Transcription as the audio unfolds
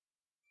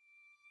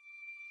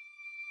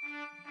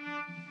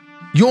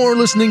You're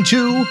listening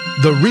to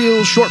The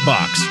Real Short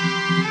Box,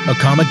 a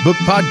comic book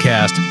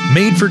podcast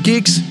made for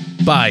geeks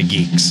by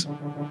geeks.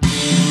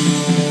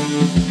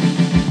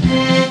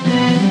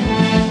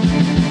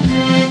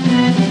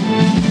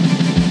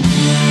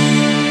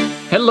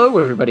 Hello,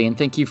 everybody, and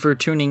thank you for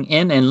tuning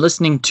in and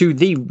listening to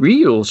The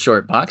Real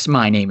Short Box.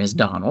 My name is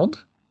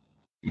Donald.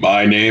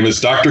 My name is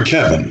Dr.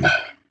 Kevin.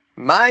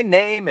 My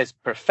name is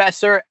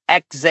Professor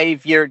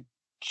Xavier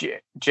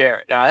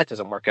Jarrett. No, that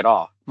doesn't work at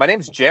all. My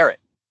name's Jarrett.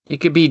 It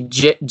could be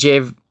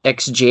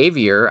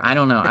Xavier. I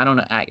don't know.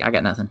 I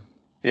got nothing.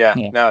 Yeah,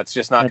 no, it's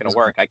just not going to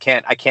work. I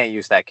can't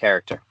use that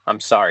character. I'm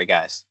sorry,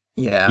 guys.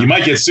 Yeah. You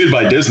might get sued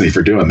by Disney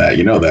for doing that.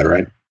 You know that,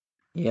 right?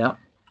 Yeah.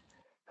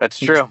 That's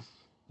true.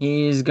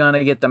 He's going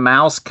to get the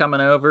mouse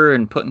coming over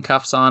and putting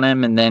cuffs on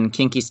him, and then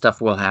kinky stuff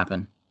will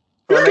happen.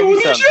 You're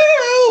going to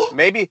jail!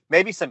 Maybe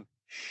some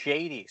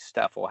shady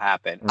stuff will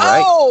happen.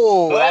 Right.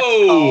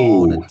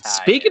 Oh!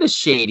 Speaking of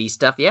shady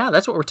stuff, yeah,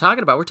 that's what we're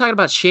talking about. We're talking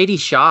about shady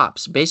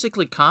shops,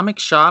 basically comic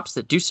shops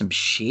that do some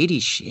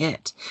shady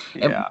shit.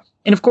 Yeah.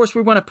 And of course,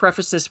 we want to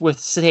preface this with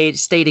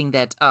stating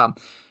that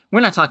we're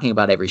not talking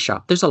about every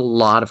shop. There's a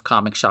lot of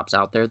comic shops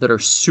out there that are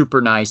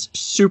super nice,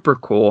 super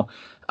cool.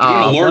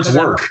 Lord's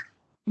work.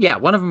 Yeah,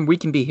 one of them, We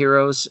Can Be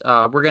Heroes.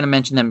 We're going to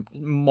mention them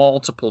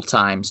multiple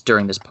times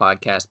during this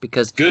podcast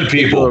because good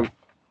people.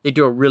 They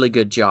do a really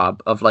good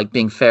job of like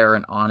being fair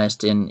and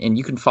honest, and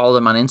you can follow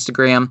them on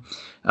Instagram.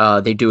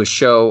 They do a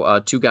show,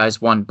 Two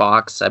Guys, One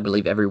Box, I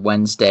believe, every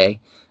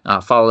Wednesday.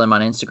 Follow them on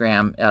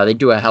Instagram. They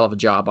do a hell of a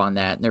job on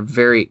that, and they're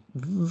very,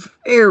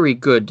 very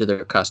good to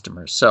their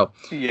customers. So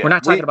we're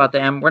not talking about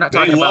them. We're not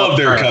talking about...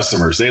 They love their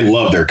customers. They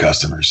love their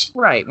customers.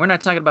 Right. We're not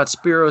talking about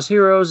Spiro's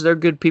Heroes. They're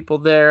good people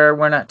there.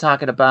 We're not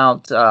talking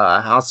about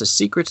House of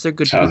Secrets. They're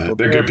good people.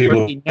 They're good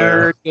people.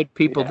 Nerd, good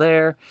people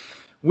there.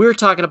 We're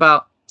talking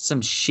about some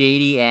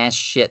shady ass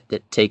shit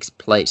that takes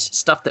place,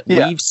 stuff that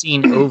we've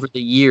seen over the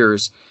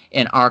years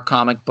in our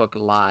comic book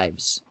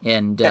lives,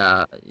 and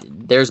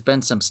there's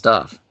been some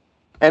stuff,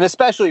 and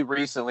especially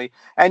recently.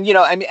 And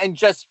and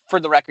just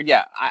for the record,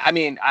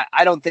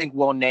 I don't think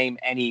we'll name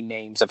any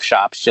names of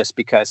shops just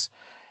because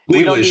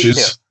legal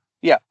issues.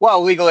 Yeah,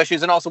 well, legal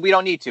issues, and also we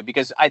don't need to,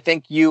 because I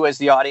think you, as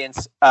the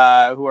audience,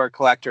 who are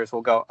collectors,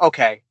 will go,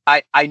 okay,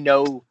 I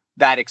know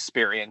that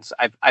experience.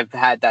 I've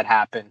had that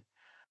happen.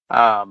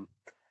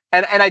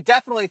 And I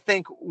definitely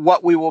think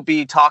what we will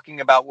be talking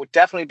about would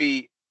definitely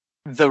be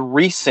the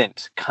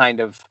recent kind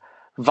of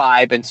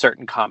vibe in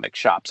certain comic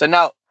shops. And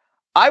now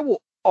I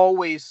will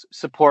always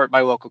support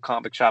my local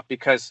comic shop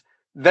because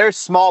they're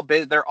small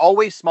they're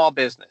always small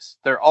business.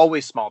 They're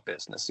always small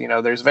business.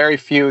 There's very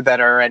few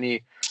that are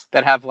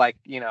that have like,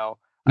 Mile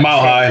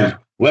High,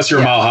 unless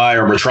you're Mile High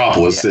or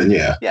Metropolis, then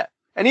yeah. Yeah.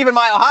 And even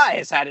Mile High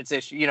has had its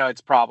issue,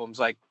 its problems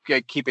like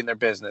keeping their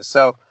business.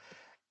 So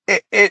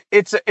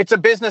it's a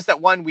business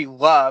that we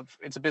love.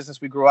 It's a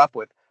business we grew up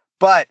with,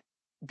 but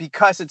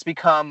because it's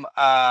become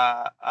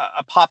a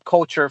pop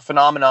culture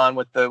phenomenon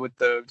with the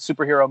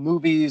superhero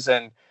movies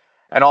and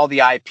all the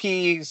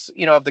IPs,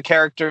 of the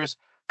characters,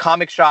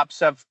 comic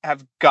shops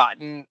have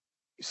gotten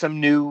some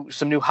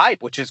new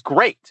hype, which is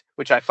great,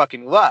 which I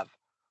fucking love.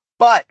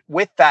 But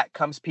with that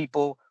comes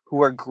people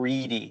who are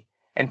greedy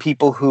and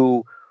people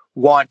who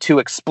want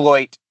to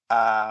exploit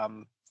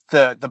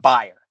the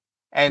buyer.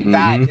 And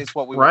that is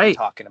what we were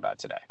talking about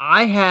today.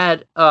 I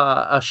had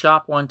a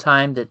shop one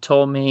time that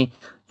told me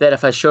that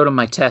if I showed them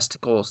my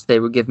testicles, they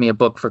would give me a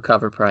book for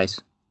cover price.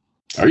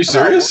 Are you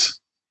serious?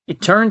 It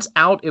turns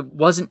out it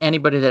wasn't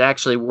anybody that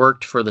actually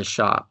worked for the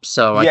shop.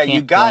 So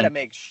you got to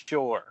make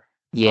sure.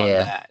 Yeah.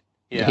 On that.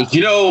 Yeah.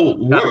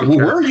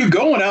 Where are you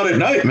going out at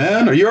night,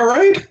 man? Are you all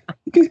right?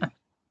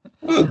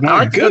 Oh,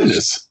 my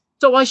goodness.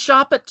 So I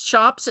shop at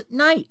shops at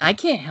night. I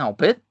can't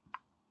help it.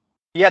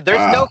 Yeah,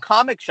 there's no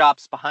comic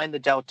shops behind the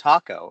Del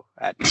Taco.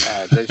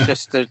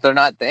 They're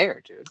not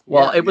there, dude.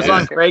 Well, it was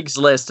on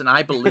Craigslist, and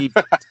I believe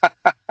it.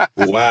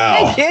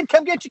 Wow. Hey, kid,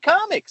 come get your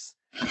comics.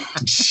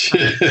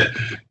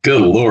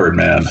 Good Lord,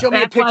 man. Show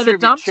me a picture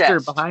of your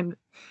chest.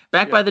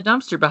 By the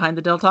dumpster behind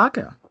the Del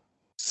Taco.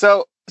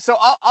 So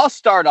I'll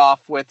start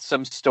off with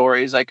some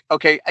stories. Like,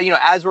 okay,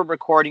 as we're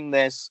recording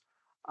this,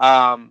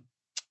 there's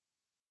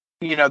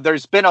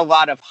been a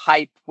lot of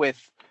hype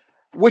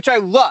which I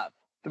love.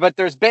 But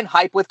there's been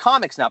hype with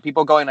comics now.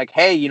 People going like,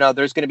 hey,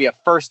 there's going to be a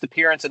first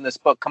appearance in this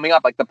book coming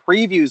up. Like the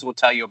previews will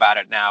tell you about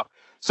it now.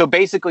 So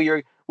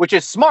basically which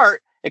is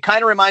smart. It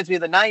kind of reminds me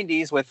of the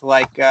 90s with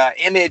like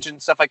Image and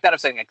stuff like that. I'm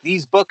saying like,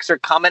 these books are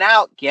coming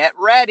out. Get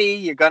ready.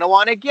 You're going to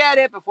want to get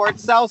it before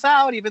it sells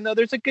out, even though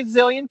there's a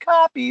gazillion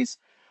copies.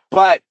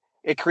 But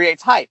it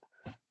creates hype.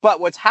 But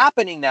what's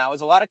happening now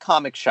is a lot of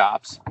comic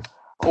shops,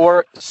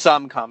 or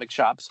some comic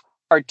shops,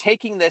 are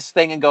taking this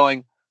thing and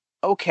going,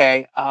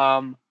 okay,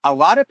 a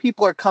lot of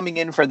people are coming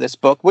in for this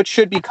book, which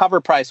should be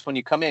cover price when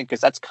you come in, because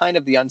that's kind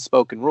of the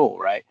unspoken rule,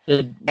 right?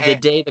 The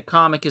day the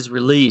comic is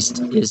released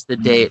is the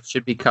day it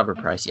should be cover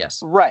price,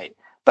 yes. Right.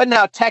 But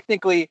now,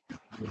 technically,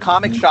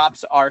 comic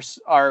shops are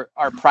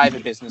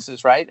private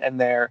businesses, right? And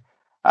they're,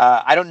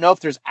 I don't know if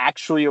there's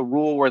actually a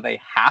rule where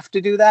they have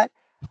to do that.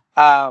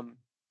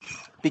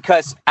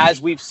 because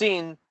as we've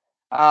seen,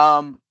 here,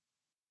 I'm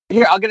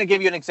going to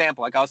give you an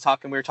example. Like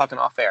we were talking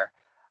off air.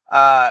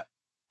 I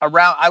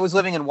was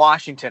living in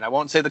Washington. I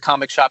won't say the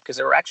comic shop because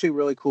they were actually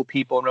really cool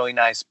people and really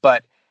nice,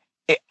 but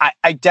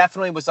I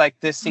definitely was like,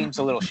 this seems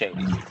a little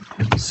shady.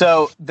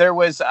 So there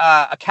was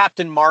a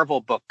Captain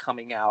Marvel book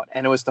coming out,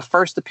 and it was the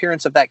first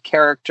appearance of that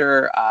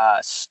character,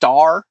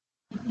 Star.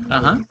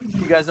 Uh-huh.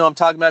 You guys know what I'm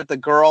talking about? The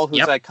girl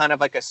who's like kind of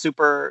like a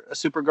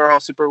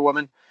Supergirl,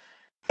 Superwoman.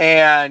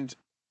 And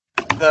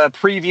the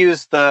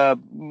previews the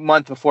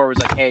month before was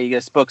like, hey,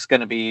 this book's going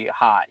to be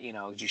hot. You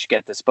know, you should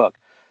get this book.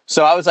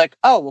 So I was like,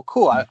 oh, well,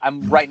 cool.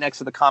 I'm right next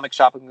to the comic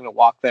shop. I'm going to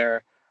walk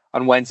there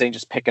on Wednesday and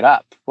just pick it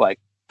up. Like,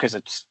 because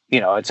it's, you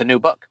know, it's a new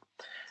book.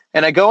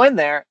 And I go in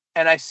there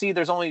and I see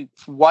there's only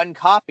one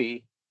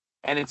copy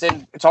and it's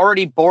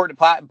already boarded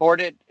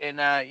in,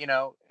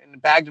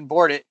 bagged and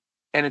boarded.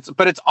 And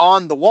it's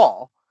on the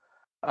wall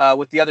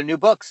with the other new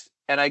books.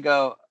 And I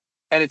go,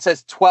 and it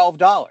says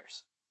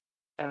 $12.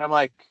 And I'm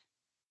like,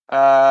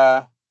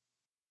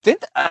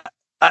 didn't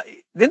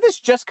this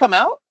just come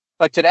out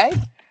like today?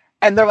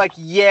 And they're like,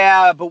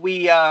 yeah, but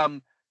we,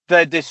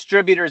 the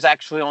distributors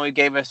actually only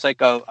gave us like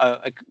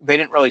they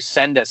didn't really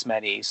send us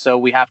many. So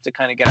we have to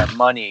kind of get our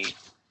money.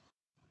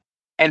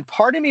 And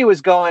part of me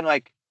was going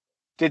like,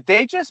 did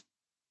they just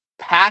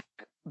pack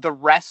the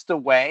rest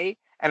away?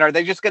 And are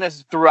they just going to,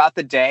 throughout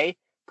the day,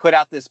 put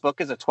out this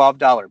book as a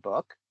 $12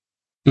 book?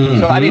 Mm-hmm.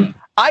 So, I mean,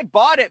 I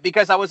bought it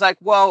because I was like,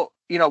 well,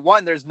 you know,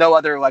 one, there's no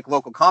other like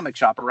local comic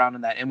shop around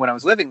and when I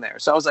was living there.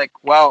 So I was like,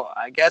 well,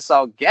 I guess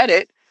I'll get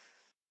it.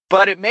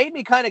 But it made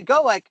me kind of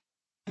go like,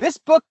 this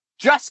book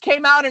just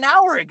came out an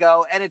hour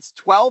ago and it's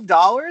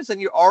 $12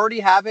 and you already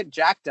have it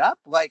jacked up.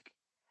 Like,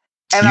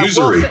 and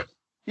usury.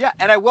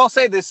 I will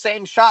say this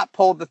same shop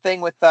pulled the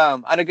thing with,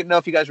 I don't know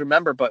if you guys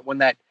remember, but when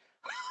that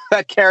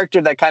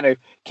character that kind of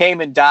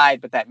came and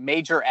died, but that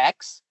Major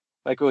X,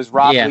 like it was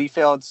Rob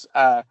Liefeld's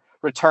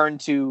return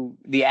to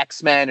the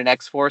X-Men and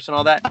X-Force and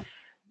all that.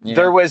 Yeah.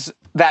 There was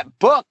that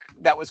book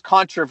that was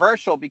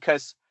controversial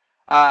because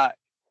Rob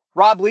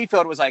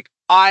Liefeld was like,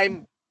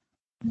 I'm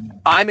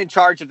in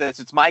charge of this.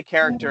 It's my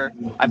character.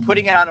 I'm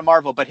putting it out on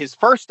Marvel, but his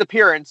first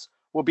appearance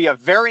will be a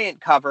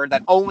variant cover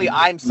that only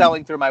I'm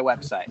selling through my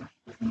website.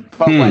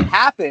 But what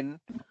happened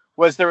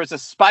was there was a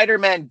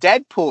Spider-Man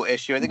Deadpool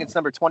issue. I think it's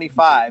number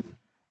 25.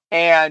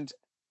 And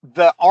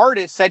the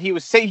artist said he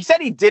said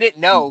he didn't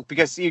know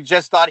because he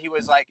just thought he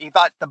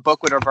thought the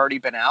book would have already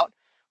been out.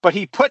 But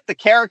he put the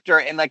character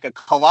in like a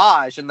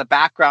collage in the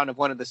background of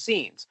one of the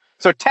scenes.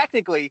 So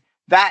technically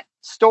that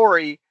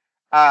story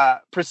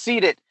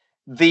preceded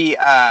the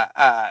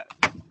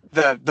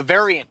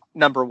variant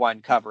number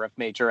 1 cover of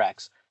Major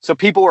X. So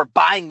people were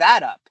buying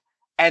that up.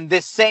 And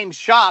this same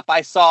shop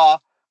I saw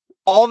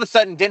all of a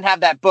sudden didn't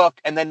have that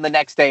book. And then the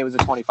next day it was a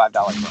 $25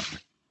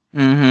 book.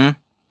 Mm-hmm.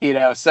 You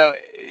know, so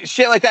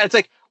shit like that. It's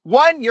like,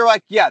 one, you're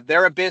like, yeah,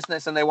 they're a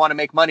business and they want to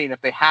make money. And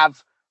if they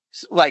have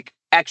like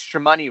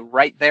extra money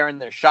right there in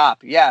their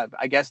shop, yeah,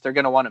 I guess they're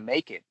going to want to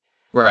make it.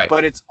 Right.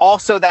 But it's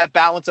also that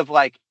balance of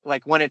like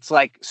when it's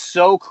like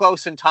so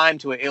close in time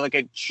to it, like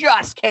it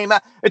just came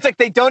out. It's like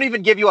they don't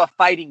even give you a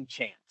fighting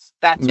chance.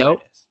 That's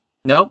what it is.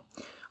 Nope.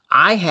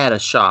 I had a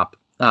shop,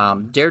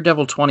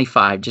 Daredevil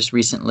 25, just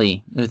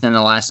recently, within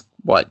the last,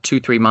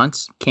 2-3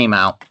 months, came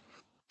out.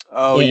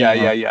 Oh,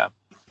 yeah.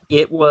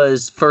 It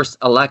was first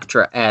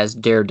Elektra as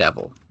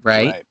Daredevil,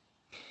 right?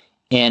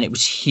 And it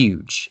was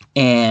huge.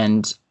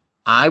 And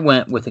I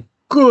went with a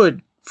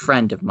good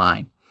friend of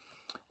mine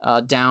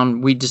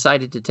down. We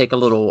decided to take a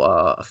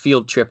little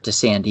field trip to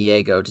San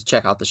Diego to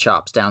check out the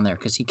shops down there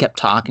because he kept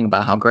talking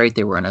about how great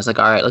they were. And I was like,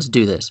 all right, let's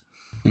do this.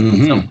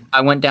 Mm-hmm. So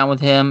I went down with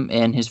him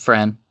and his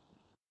friend.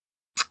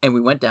 And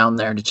we went down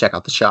there to check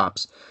out the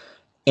shops.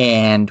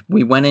 And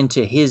we went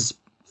into his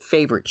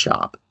favorite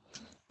shop.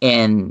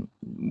 And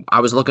I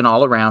was looking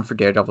all around for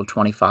Daredevil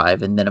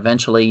 25. And then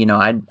eventually, you know,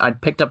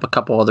 I'd picked up a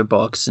couple other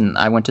books. And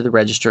I went to the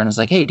register and I was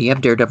like, hey, do you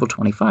have Daredevil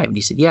 25? And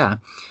he said, yeah.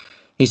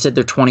 He said,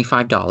 they're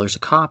 $25 a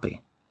copy.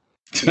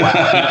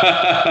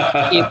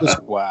 Wow. It was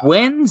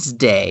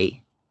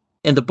Wednesday.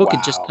 And the book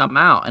had just come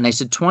out. And I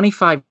said,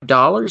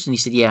 $25? And he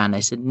said, yeah. And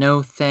I said,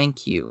 no,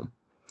 thank you.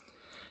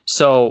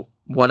 So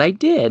what I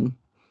did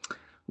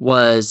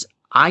was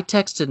I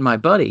texted my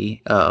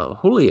buddy,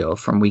 Julio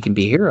from We Can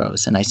Be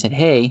Heroes. And I said,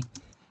 hey,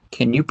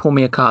 can you pull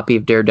me a copy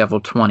of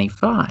Daredevil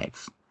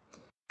 25?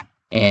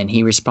 And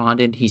he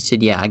responded, he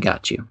said, yeah, I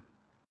got you.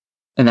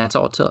 And that's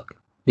all it took.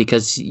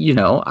 Because, you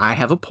know, I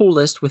have a pull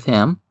list with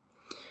him.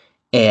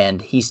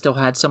 And he still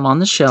had some on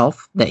the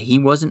shelf that he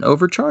wasn't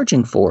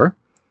overcharging for.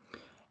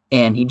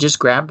 And he just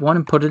grabbed one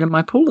and put it in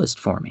my pull list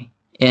for me.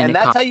 And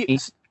that's how you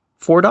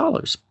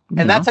 $4.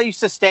 And that's how you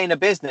sustain a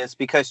business,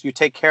 because you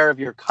take care of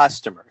your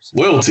customers.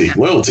 Loyalty.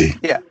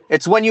 Yeah.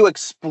 It's when you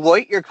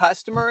exploit your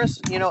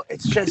customers, you know,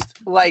 it's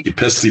just like... You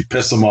piss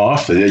them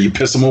off, and you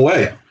piss them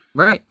away.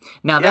 Right.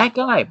 Now, that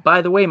guy,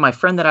 by the way, my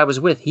friend that I was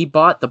with, he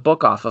bought the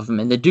book off of him,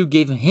 and the dude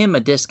gave him a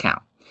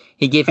discount.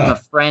 He gave him a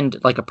friend,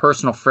 like a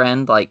personal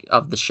friend, like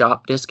of the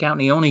shop discount,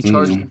 and he only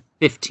charged him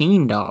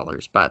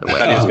 $15, by the way.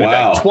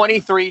 Wow.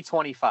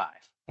 $23.25.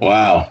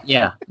 Wow.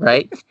 Yeah,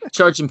 right.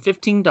 Charged him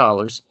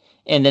 $15.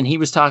 And then he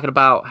was talking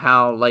about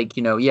how, like,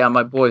 yeah,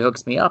 my boy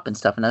hooks me up and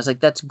stuff. And I was like,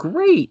 that's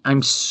great.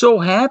 I'm so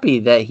happy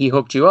that he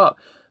hooked you up.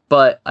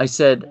 But I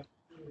said,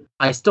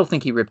 I still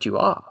think he ripped you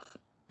off.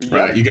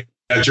 Right. You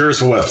got yours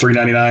for what?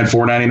 $3.99,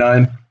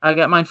 $4.99? I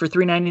got mine for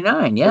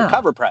 $3.99. Yeah. For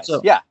cover price.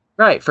 So, yeah.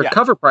 Right. For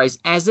cover price,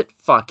 as it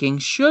fucking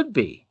should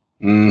be.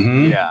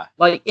 Mm-hmm. Yeah.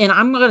 Like, and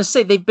I'm going to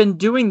say they've been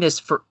doing this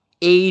for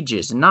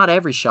ages. Not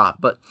every shop,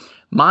 but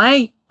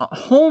my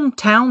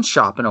hometown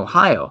shop in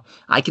Ohio,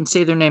 I can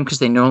say their name because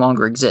they no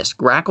longer exist.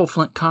 Grackle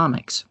Flint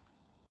Comics.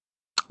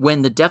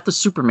 When the death of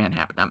Superman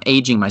happened, I'm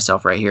aging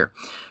myself right here.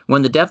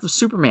 When the death of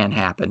Superman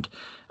happened,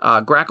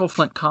 Grackle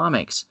Flint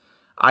Comics,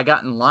 I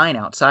got in line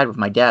outside with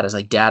my dad. I was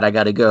like, Dad, I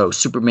got to go.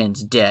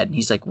 Superman's dead. And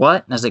he's like,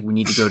 what? And I was like, we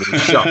need to go to the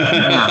shop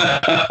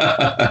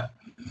now.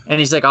 And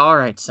he's like, all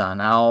right,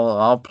 son,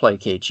 I'll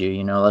placate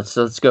you.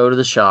 Let's go to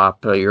the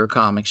shop. You're a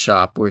comic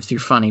shop worth your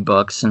funny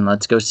books, and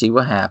let's go see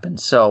what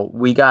happens. So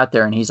we got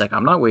there, and he's like,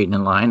 I'm not waiting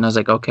in line. And I was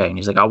like, okay. And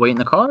he's like, I'll wait in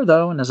the car,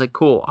 though. And I was like,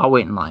 cool, I'll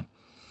wait in line.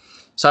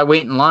 So I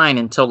wait in line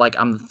until, like,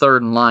 I'm the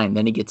third in line.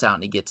 Then he gets out,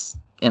 and he gets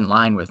in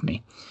line with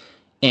me.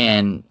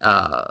 And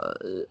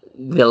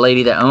the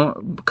lady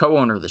that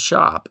co-owner of the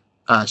shop,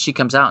 she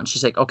comes out, and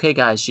she's like, okay,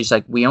 guys. She's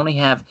like, we only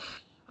have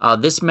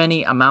this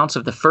many amounts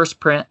of the first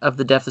print of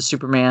The Death of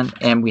Superman,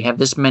 and we have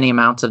this many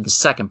amounts of the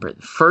second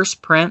print. The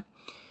first print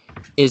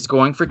is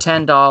going for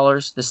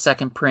 $10. The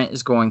second print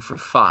is going for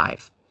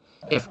 $5.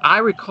 If I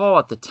recall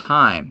at the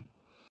time,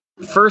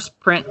 first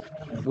print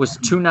was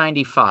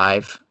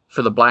 $2.95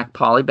 for the black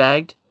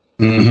polybagged,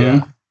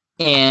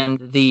 and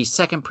the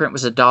second print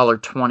was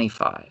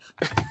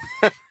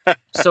 $1.25.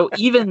 So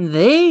even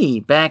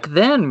they back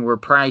then were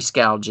price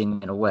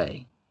gouging in a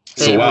way.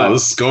 So wow,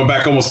 this is going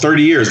back almost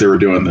 30 years they were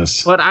doing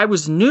this. But I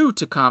was new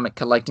to comic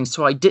collecting,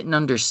 so I didn't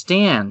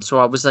understand. So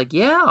I was like,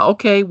 yeah,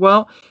 okay,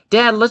 well,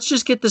 Dad, let's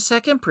just get the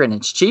second print.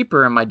 It's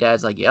cheaper. And my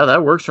dad's like, yeah,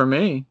 that works for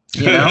me.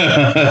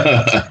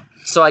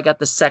 So I got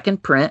the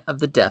second print of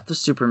The Death of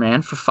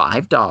Superman for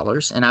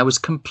 $5, and I was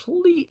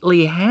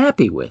completely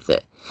happy with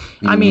it.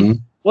 I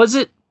mean, was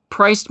it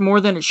priced more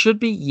than it should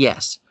be?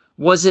 Yes.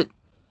 Was it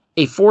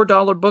a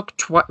 $4 book,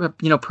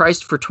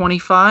 priced for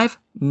 $25?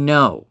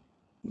 No.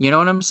 You know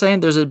what I'm saying?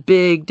 There's a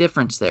big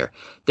difference there.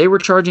 They were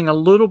charging a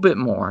little bit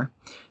more.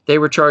 They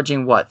were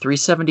charging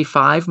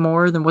 $3.75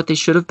 more than what they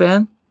should have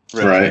been?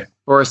 Right.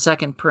 For a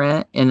second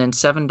print, and then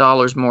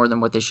 $7 more than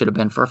what they should have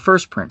been for a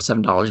first print,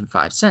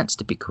 $7.05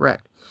 to be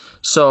correct.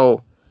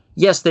 So,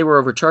 yes, they were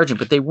overcharging,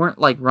 but they weren't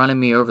like running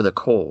me over the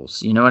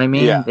coals. You know what I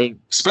mean? Yeah.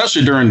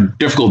 Especially during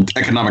difficult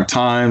economic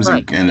times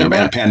and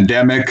a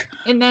pandemic.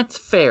 And that's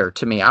fair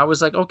to me. I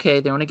was like, okay,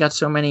 they only got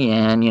so many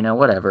in,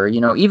 whatever.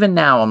 Even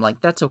now I'm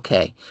like, that's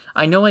okay.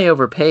 I know I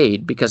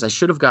overpaid because I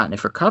should have gotten it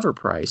for cover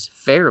price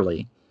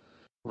fairly.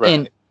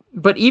 Right.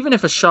 But even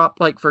if a shop,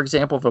 like, for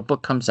example, if a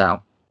book comes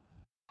out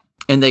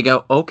and they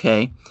go,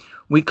 okay,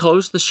 we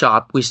closed the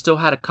shop. We still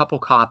had a couple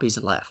copies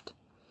left.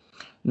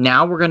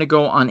 Now we're going to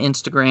go on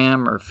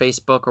Instagram or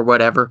Facebook or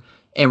whatever,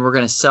 and we're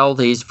going to sell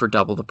these for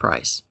double the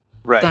price.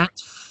 Right.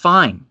 That's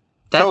fine.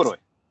 Totally.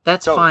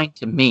 That's fine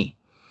to me.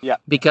 Yeah.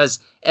 Because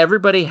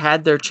everybody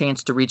had their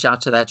chance to reach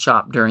out to that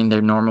shop during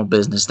their normal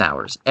business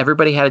hours.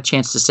 Everybody had a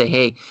chance to say,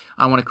 hey,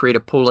 I want to create a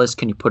pull list.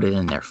 Can you put it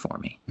in there for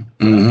me?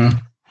 Mm-hmm.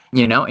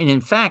 And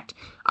in fact,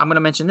 I'm going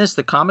to mention this.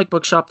 The comic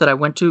book shop that I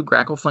went to,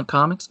 Grackle Flint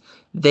Comics,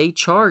 they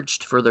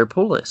charged for their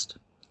pull list.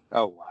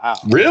 Oh, wow.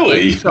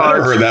 Really? I've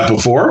never heard that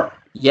before.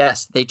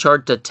 Yes, they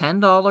charged a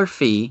 $10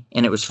 fee,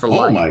 and it was for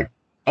life.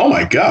 Oh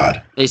my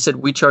God. They said,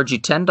 we charge you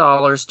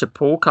 $10 to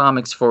pull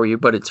comics for you,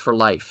 but it's for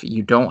life.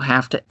 You don't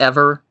have to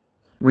ever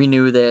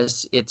renew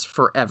this. It's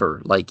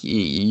forever. Like,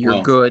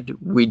 you're good.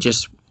 We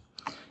just,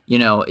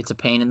 it's a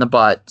pain in the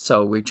butt,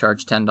 so we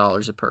charge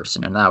 $10 a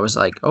person. And I was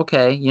like,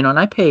 okay, and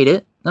I paid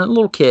it. I'm a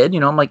little kid,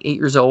 I'm like 8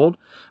 years old,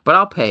 but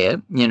I'll pay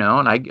it, and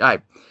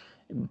I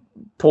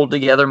pulled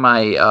together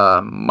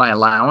my my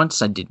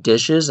allowance. I did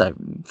dishes. I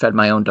fed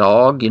my own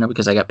dog,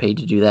 because I got paid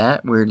to do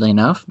that, weirdly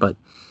enough. But,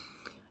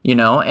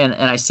 and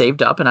I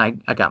saved up, and I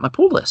got my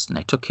pull list, and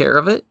I took care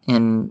of it.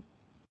 And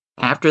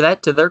after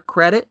that, to their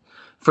credit,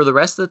 for the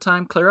rest of the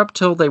time, clear up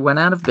till they went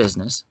out of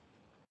business,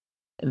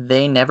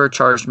 they never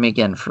charged me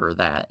again for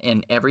that.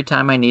 And every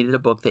time I needed a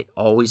book, they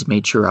always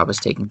made sure I was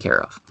taken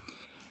care of.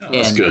 Oh,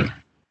 that's good.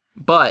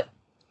 But,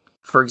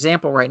 for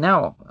example, right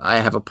now, I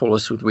have a pull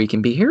list with We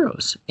Can Be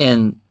Heroes,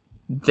 and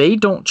they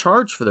don't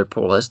charge for their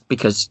pull list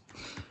because,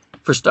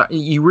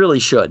 you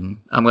really shouldn't.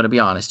 I'm going to be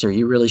honest here.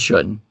 You really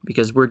shouldn't,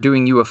 because we're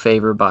doing you a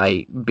favor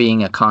by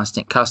being a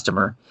constant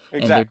customer.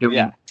 Exactly. And they're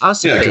doing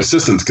us a favor.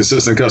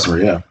 Consistent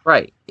customer, yeah.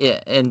 Right.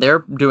 Yeah, and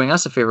they're doing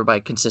us a favor by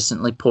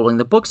consistently pulling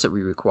the books that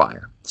we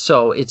require.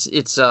 So it's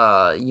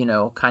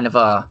kind of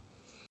a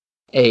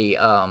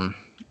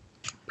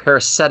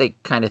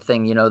parasitic kind of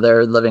thing.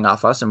 They're living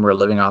off us and we're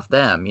living off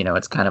them.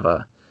 It's kind of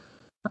a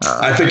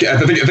I think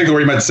the word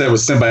you meant to say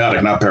was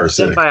symbiotic, not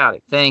parasitic.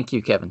 Symbiotic. Thank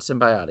you, Kevin.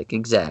 Symbiotic.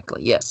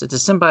 Exactly. Yes, it's a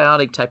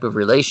symbiotic type of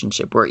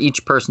relationship where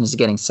each person is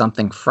getting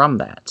something from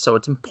that. So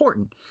it's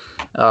important.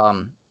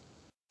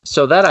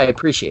 So that I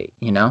appreciate,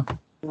 you know?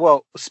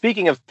 Well,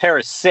 speaking of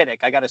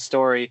parasitic, I got a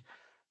story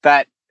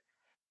that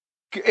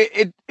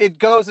it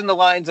goes in the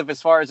lines of,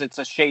 as far as it's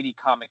a shady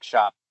comic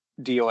shop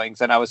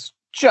dealings, and I was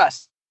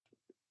just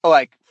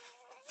like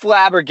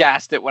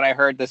flabbergasted when I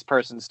heard this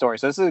person's story.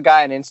 So this is a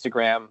guy on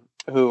Instagram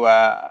who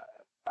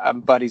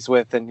I'm buddies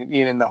with, and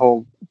in the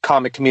whole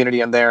comic community.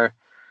 I'm there.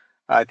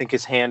 I think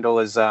his handle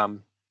is I'll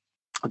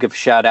give a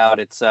shout out.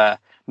 It's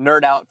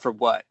Nerd Out for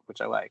What, which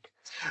I like.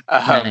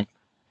 Right.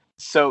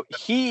 So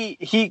he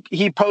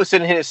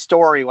posted in his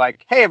story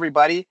like, "Hey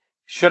everybody,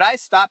 should I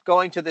stop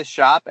going to this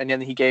shop?" And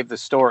then he gave the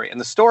story, and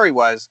the story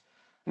was,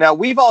 now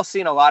we've all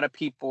seen a lot of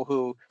people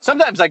who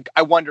sometimes, like,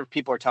 I wonder if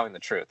people are telling the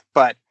truth,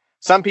 but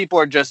some people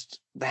are just,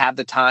 they have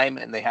the time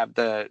and they have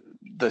the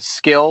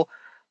skill,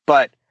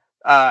 but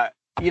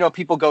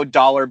people go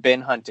dollar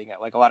bin hunting at,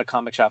 like, a lot of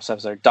comic shops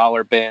have their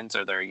dollar bins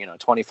or their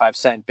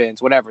 25-cent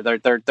bins, whatever.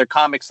 They're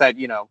comics that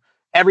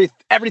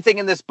everything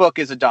in this book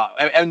is $1,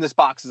 and this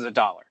box is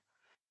 $1.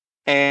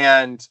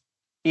 And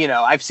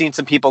I've seen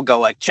some people go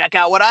like, check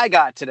out what I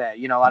got today.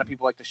 A lot of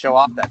people like to show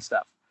off that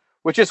stuff,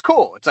 which is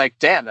cool. It's like,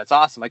 damn, that's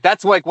awesome. Like,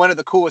 that's like one of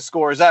the coolest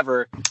scores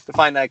ever, to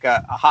find like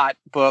a hot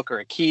book or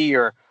a key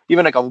or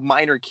even like a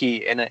minor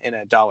key in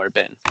a dollar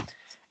bin.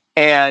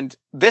 And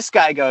this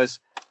guy goes,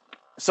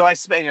 so I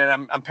spent,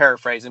 I'm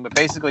paraphrasing, but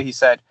basically he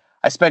said,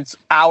 I spent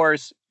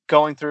hours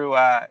going through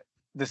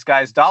this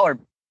guy's dollar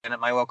bin at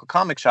my local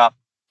comic shop,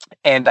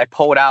 and I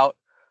pulled out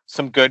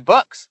some good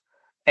books.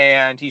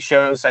 And he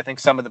shows, I think,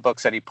 some of the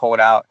books that he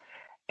pulled out,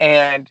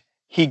 and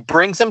he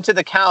brings them to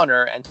the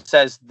counter and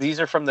says, these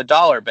are from the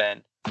dollar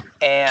bin.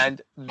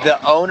 And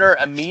the owner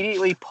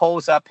immediately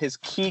pulls up his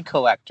key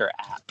collector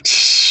app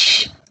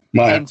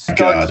and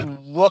starts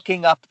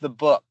looking up the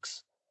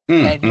books.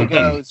 And he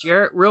goes,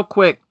 Jarrett, real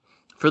quick,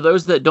 for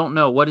those that don't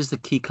know, what is the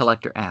key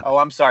collector app? Oh,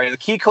 I'm sorry. The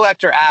key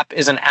collector app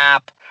is an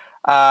app.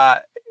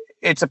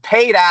 It's a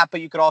paid app, but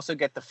you could also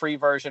get the free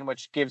version,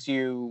 which gives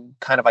you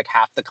kind of like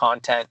half the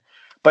content.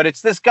 But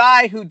it's this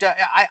guy who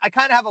I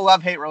kind of have a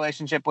love-hate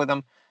relationship with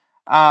him.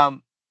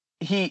 I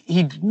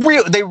don't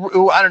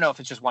know if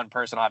it's just one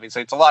person,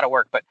 obviously. It's a lot of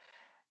work, but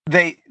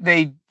they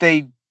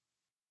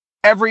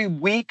every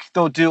week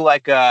they'll do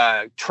like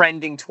a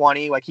trending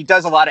 20. Like, he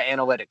does a lot of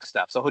analytic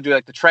stuff. So he'll do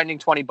like the trending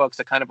 20 books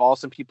that kind of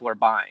awesome people are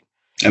buying.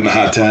 And the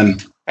hot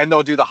 10. And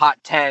they'll do the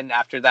hot 10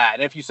 after that.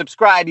 And if you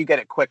subscribe, you get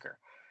it quicker.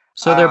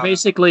 So they're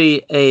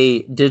basically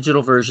a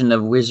digital version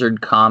of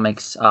Wizard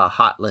Comics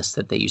hot list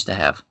that they used to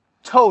have.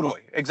 Totally.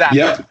 Exactly.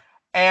 Yep.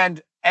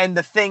 And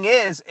the thing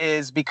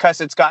is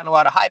because it's gotten a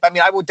lot of hype. I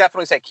mean, I would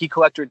definitely say Key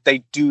Collector, they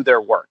do their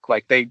work.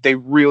 Like, they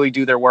really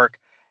do their work.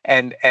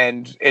 And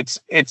I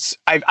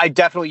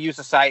definitely use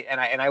the site, and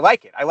I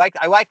like it. I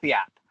like the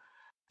app,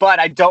 but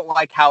I don't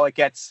like how it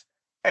gets.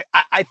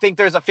 I think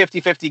there's a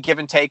 50-50 give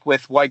and take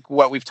with like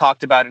what we've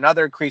talked about in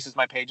other Creases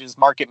My Pages,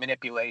 market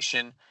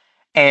manipulation,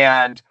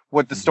 and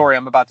with the story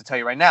I'm about to tell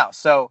you right now.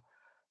 So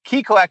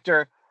Key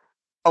Collector,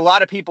 a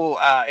lot of people,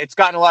 it's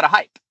gotten a lot of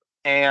hype.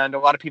 And a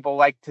lot of people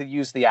like to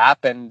use the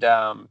app, and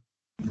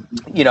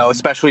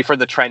especially for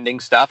the trending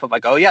stuff of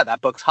like, oh yeah,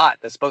 that book's hot.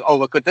 This book, oh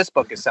look what this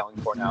book is selling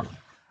for now.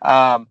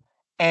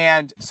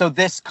 And so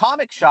this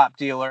comic shop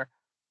dealer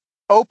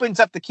opens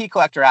up the Key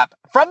Collector app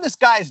from this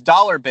guy's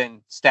dollar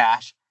bin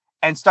stash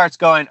and starts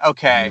going,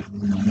 okay,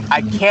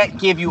 I can't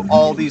give you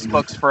all these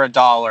books for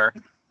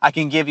 $1. I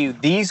can give you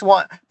these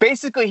one.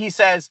 Basically, he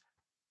says,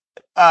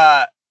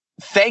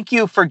 thank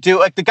you for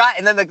like the guy,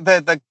 and then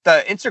the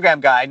Instagram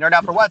guy, Nerd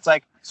Out for What's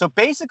like, so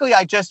basically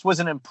I just was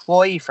an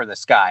employee for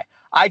this guy.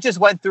 I just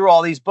went through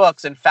all these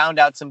books and found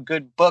out some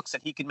good books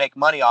that he could make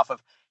money off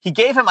of. He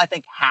gave him, I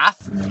think, half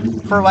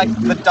for like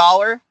the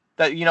 $1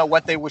 that,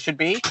 what they should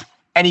be.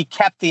 And he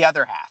kept the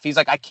other half. He's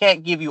like, I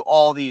can't give you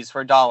all these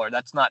for $1.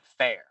 That's not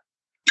fair.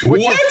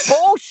 Which is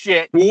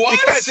bullshit.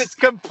 Because it's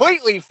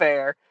completely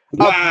fair.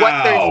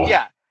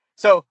 Wow.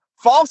 So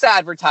false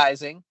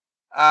advertising,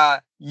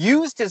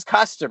 used his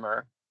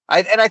customer.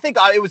 I think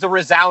it was a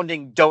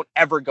resounding don't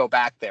ever go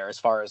back there as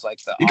far as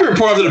like the... You can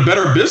report to the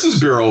Better Business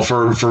Bureau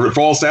for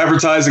false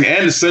advertising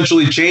and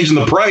essentially changing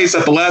the price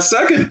at the last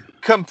second.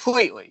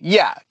 Completely.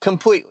 Yeah,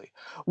 completely.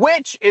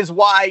 Which is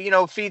why,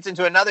 feeds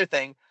into another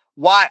thing.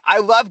 Why I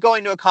love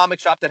going to a comic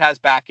shop that has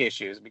back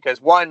issues,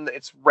 because one,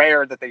 it's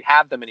rare that they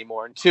have them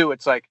anymore. And two,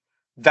 it's like,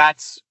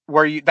 that's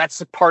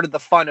part of the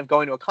fun of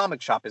going to a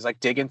comic shop, is like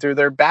digging through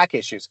their back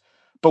issues.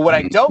 But what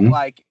I don't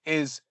like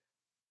is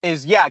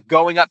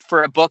going up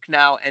for a book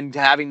now and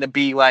having to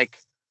be like,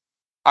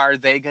 are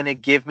they going to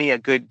give me a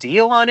good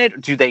deal on it?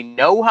 Do they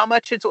know how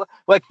much it's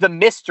like, the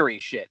mystery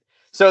shit?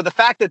 So the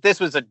fact that this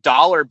was a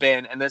dollar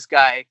bin and this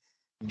guy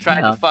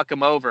tried to fuck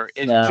him over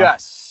is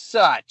just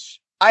such.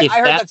 I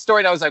heard that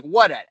story and I was like,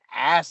 what an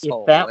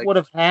asshole. If that would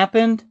have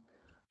happened,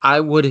 I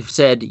would have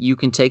said, you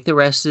can take the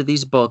rest of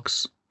these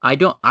books. I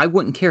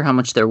wouldn't care how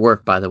much they're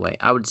worth, by the way.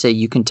 I would say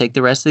you can take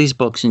the rest of these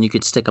books and you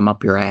could stick them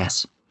up your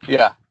ass.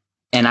 Yeah.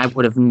 And I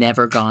would have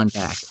never gone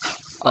back.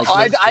 Like,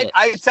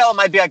 I tell him,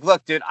 I'd be like,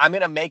 look, dude, I'm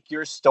going to make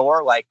your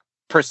store like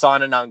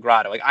persona non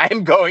grata. Like I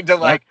am going to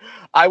like,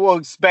 I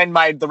will spend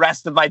the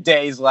rest of my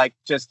days like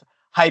just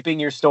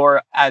hyping your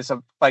store as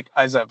a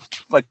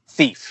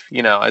thief,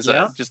 you know, as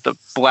just a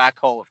black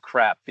hole of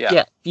crap.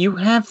 Yeah. You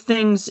have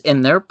things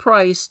and they're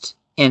priced,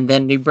 and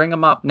then you bring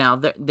them up. Now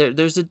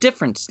there's a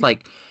difference.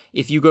 Like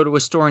if you go to a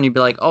store and you'd be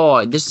like,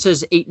 oh, this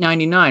says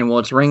 $8.99. Well,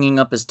 it's ringing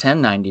up as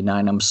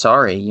 $10.99. I'm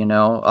sorry, you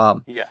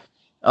know.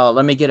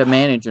 Let me get a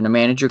manager. And the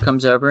manager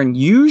comes over, and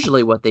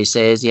usually what they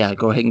say is, yeah,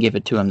 go ahead and give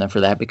it to him then for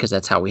that, because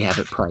that's how we have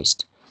it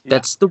priced. Yeah.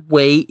 That's the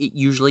way it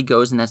usually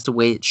goes, and that's the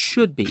way it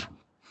should be.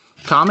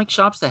 Comic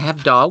shops that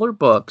have dollar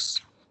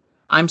books,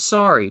 I'm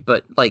sorry,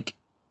 but like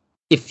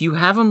if you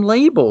have them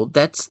labeled,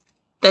 that's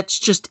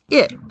just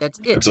it. That's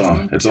it. It's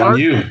on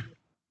you.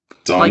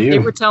 It's on like you. They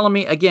were telling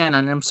me again,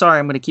 and I'm sorry,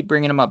 I'm going to keep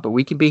bringing them up, but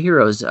We Can Be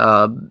Heroes,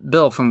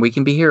 Bill from We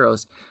Can Be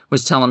Heroes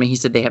was telling me, he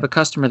said they have a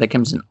customer that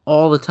comes in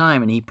all the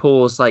time, and he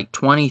pulls like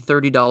 $20,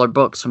 $30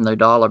 books from their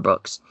dollar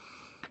books,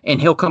 and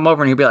he'll come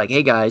over and he'll be like,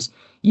 hey guys,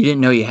 you didn't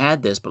know you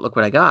had this, but look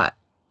what I got.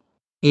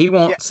 He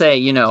won't say,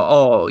 you know,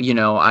 oh, you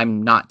know,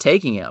 I'm not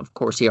taking it. Of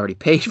course, he already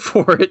paid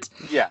for it.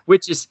 Yeah.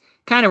 Which is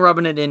kind of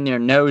rubbing it in their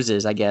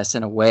noses, I guess,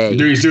 in a way.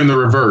 He's doing the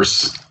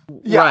reverse.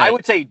 Yeah, right. I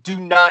would say do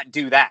not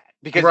do that.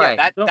 Because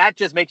that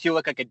just makes you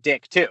look like a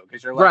dick too.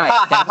 Because you're like,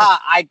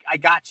 I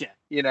got you.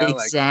 You know,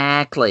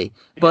 exactly.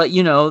 Like, but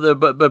you know,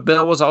 but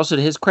Bill was also,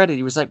 to his credit,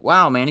 he was like,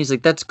 wow, man. He's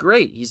like, that's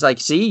great. He's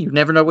like, see, you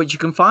never know what you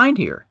can find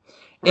here.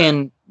 Right.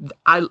 And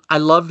I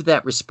loved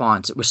that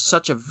response. It was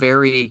such a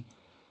very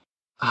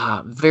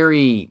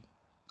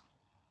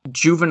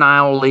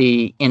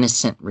juvenilely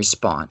innocent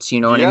response.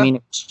 You know what I mean?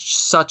 It's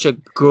such a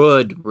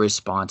good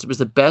response. It was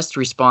the best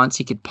response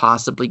he could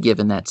possibly give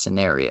in that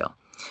scenario,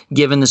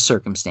 given the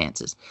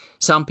circumstances.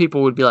 Some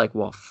people would be like,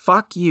 well,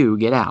 fuck you,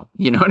 get out.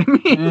 You know what I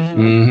mean?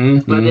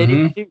 Mm-hmm, but they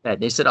didn't do that.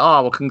 They said,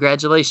 oh, well,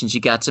 congratulations, you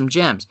got some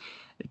gems.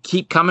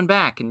 Keep coming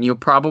back and you'll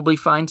probably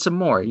find some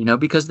more, you know,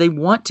 because they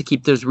want to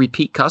keep those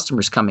repeat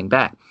customers coming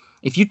back.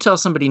 If you tell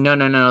somebody,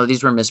 no,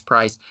 these were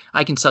mispriced,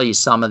 I can sell you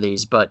some of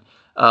these, but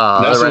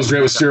that's what was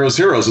great with Spiro's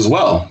Heroes as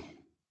well.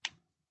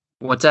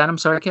 What's that? I'm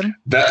sorry, Kevin?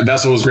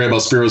 That's what was great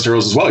about Spiro's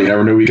Heroes as well. You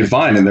never knew we could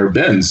find in their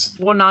bins.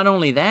 Well, not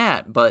only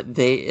that, but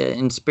they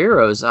in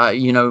Spiro's,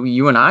 you know,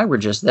 you and I were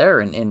just there,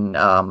 and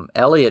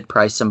Elliot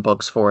priced some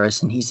books for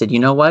us, and he said, you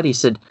know what? He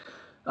said,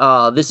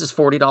 this is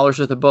 $40 worth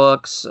of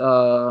books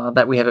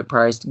that we have it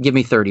priced. Give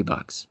me $30.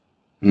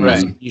 Mm-hmm. Right?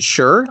 Said, you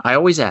sure? I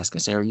always ask. I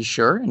say, are you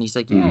sure? And he's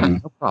like, yeah,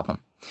 no problem.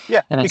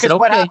 Yeah, and because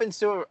what happens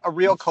to a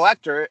real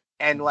collector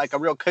and like a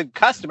real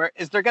customer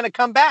is they're going to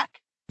come back.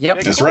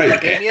 Yep, that's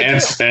right,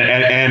 and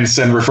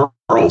send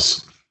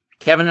referrals.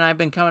 Kevin and I have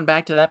been coming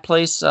back to that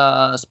place,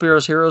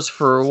 Spiro's Heroes,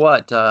 for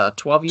what,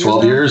 12 years?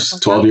 12 years,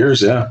 12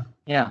 years, yeah.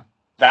 Yeah.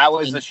 That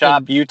was the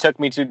shop you took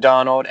me to,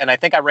 Donald, and I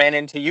think I ran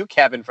into you,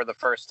 Kevin, for the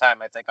first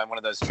time, I think, on one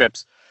of those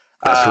trips.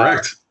 That's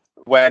correct.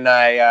 When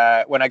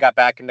I got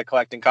back into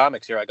collecting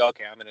comics, you're like,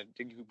 okay,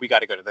 we got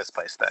to go to this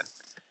place then.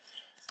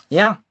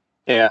 Yeah.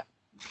 Yeah.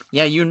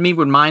 Yeah, you and me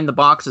would mine the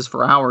boxes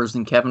for hours,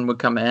 and Kevin would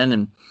come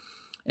in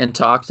and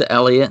talk to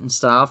Elliot and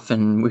stuff,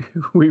 and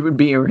we would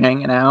be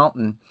hanging out,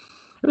 and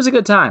it was a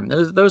good time.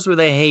 Those were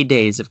the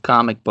heydays of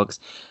comic books,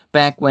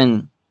 back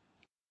when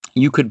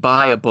you could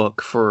buy a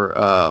book for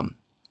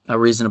a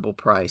reasonable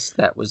price.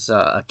 That was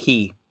a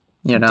key,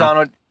 you know.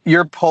 Donald,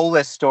 your pull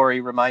list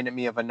story reminded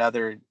me of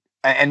another,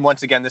 and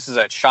once again, this is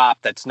a shop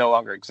that's no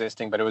longer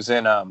existing, but it was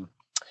in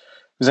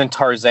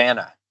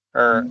Tarzana,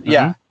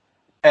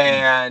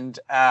 and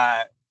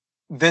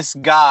this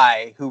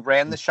guy who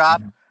ran the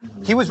shop,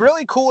 he was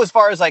really cool as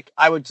far as like,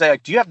 I would say,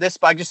 like, do you have this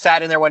book? I just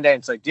sat in there one day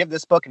and it's like, do you have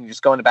this book? And you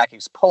just go in the back, he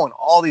was pulling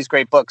all these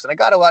great books, and I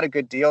got a lot of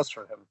good deals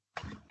from him.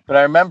 But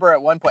I remember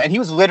at one point, and he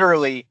was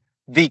literally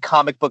the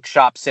comic book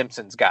shop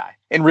Simpsons guy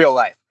in real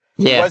life.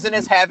 Yeah. He wasn't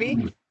as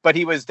heavy, but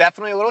he was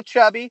definitely a little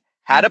chubby,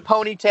 had a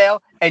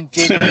ponytail, and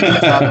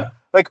didn't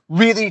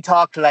really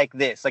talked like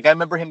this. Like I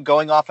remember him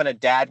going off on a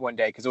dad one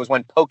day because it was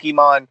when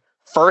Pokemon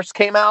first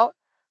came out,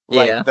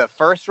 the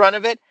first run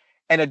of it.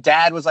 And a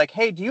dad was like,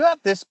 hey, do you have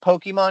this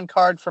Pokemon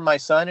card for my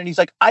son? And he's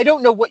like, I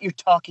don't know what you're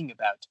talking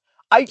about.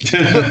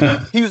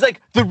 He was like,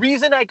 the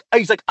reason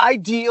I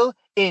deal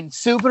in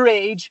Silver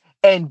Age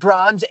and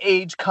Bronze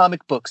Age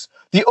comic books.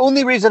 The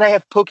only reason I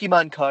have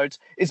Pokemon cards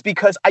is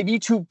because I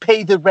need to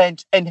pay the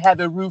rent and have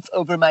a roof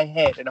over my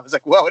head. And I was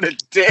like, whoa, what a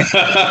dick.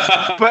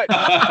 but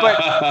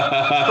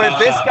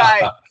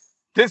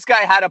this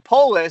guy had a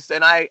pull list,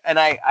 and I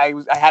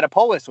had a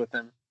pull list with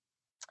him.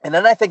 And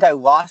then I think I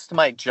lost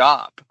my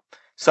job.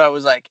 So I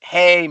was like,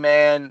 hey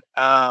man,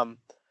 I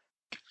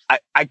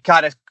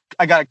gotta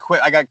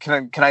quit.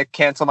 Can I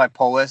cancel my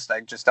pull list? I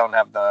just don't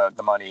have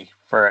the money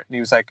for it. And he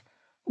was like,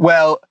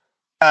 well,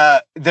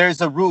 there's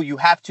a rule. You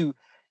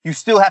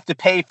still have to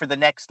pay for the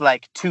next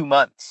like 2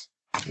 months.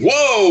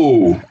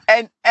 Whoa.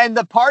 And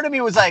the part of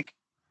me was like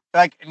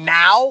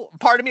now,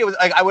 part of me was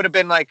like, I would have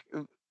been like,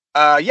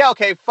 yeah,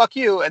 okay, fuck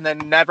you. And then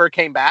never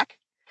came back.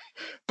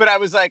 But I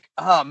was like,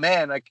 oh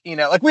man, like, you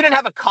know, like we didn't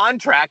have a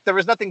contract. There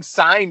was nothing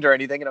signed or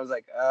anything. And I was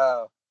like,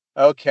 oh,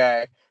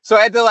 okay. So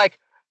I had to like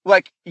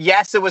like,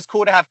 yes, it was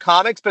cool to have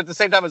comics, but at the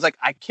same time, I was like,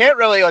 I can't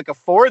really like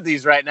afford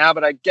these right now,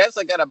 but I guess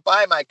I gotta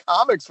buy my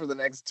comics for the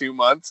next 2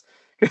 months.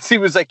 Because he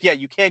was like, yeah,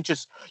 you can't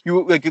just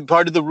like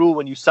part of the rule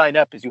when you sign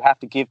up is you have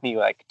to give me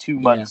like 2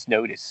 months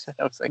notice.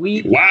 I was like,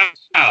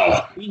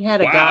 wow. We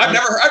had a guy. I've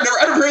never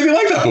heard anything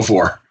like that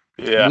before.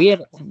 Yeah,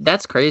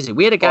 that's crazy.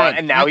 We had a guy,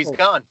 and now he's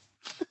gone.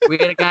 We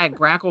had a guy at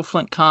Grackle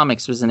Flint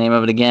Comics was the name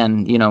of it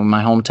again.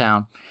 My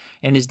hometown,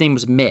 and his name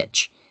was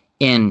Mitch.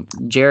 And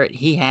Jarrett,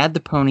 he had the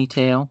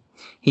ponytail.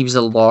 He was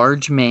a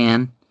large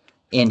man,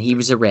 and he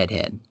was a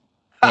redhead,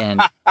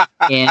 and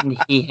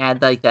he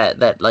had like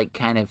that like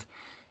kind of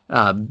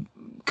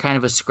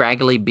a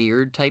scraggly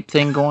beard type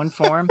thing going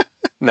for him.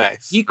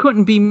 Nice. You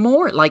couldn't be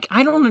more like,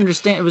 I don't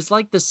understand. It was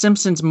like the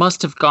Simpsons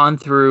must have gone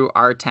through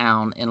our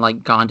town and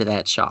like gone to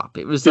that shop.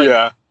 It was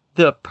like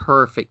the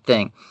perfect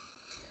thing.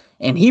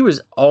 And he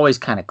was always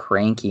kind of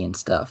cranky and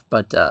stuff,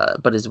 but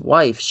his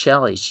wife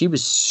Shelly, she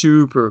was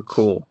super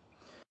cool.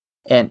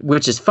 And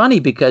which is funny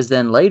because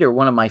then later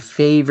one of my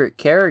favorite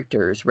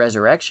characters,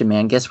 Resurrection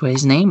Man, guess what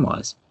his name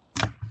was?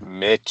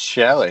 Mitch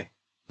Shelley.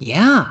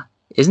 Yeah.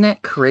 Isn't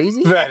that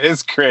crazy? That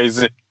is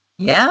crazy.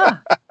 Yeah.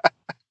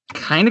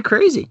 Kind of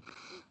crazy.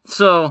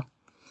 So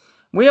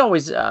I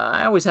always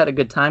had a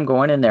good time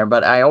going in there,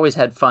 but I always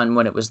had fun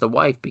when it was the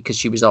wife because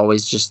she was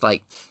always just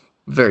like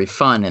very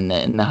fun, and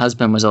the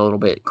husband was a little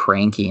bit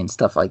cranky and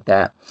stuff like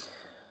that.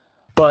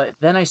 But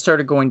then I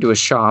started going to a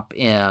shop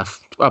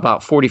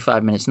about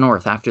 45 minutes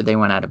north after they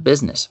went out of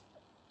business.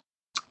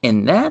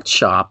 In that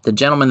shop, the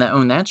gentleman that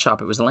owned that shop,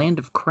 it was Land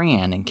of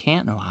Crayon in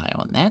Canton,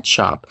 Ohio. In that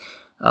shop,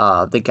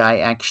 the guy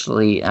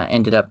actually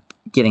ended up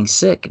getting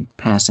sick and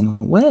passing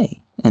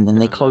away. And then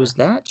they closed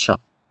that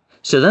shop.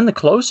 So then the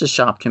closest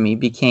shop to me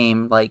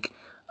became like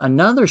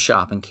another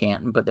shop in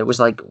Canton, but that was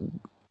like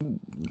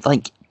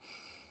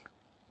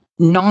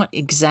not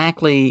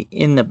exactly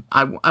in the,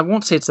 I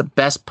won't say it's the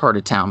best part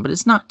of town, but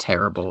it's not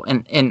terrible.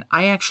 And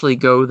I actually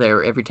go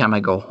there every time I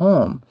go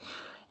home.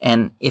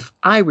 And if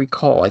I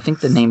recall, I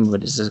think the name of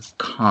it is a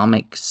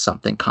comic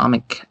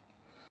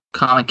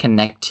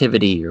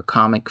connectivity or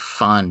comic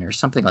fun or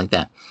something like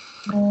that.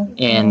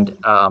 And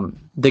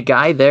the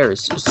guy there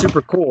is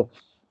super cool,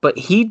 but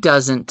he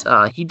doesn't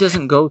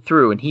go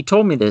through, and he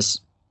told me this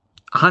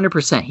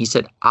 100%. He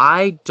said,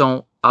 I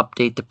don't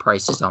update the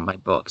prices on my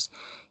books.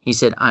 He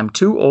said, I'm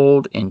too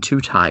old and too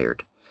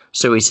tired.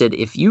 So he said,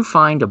 if you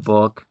find a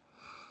book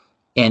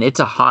and it's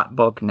a hot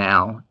book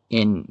now,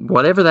 in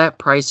whatever that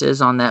price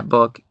is on that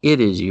book, it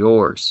is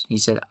yours. He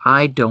said,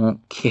 I don't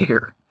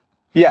care.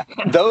 Yeah,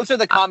 those are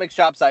the comic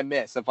shops I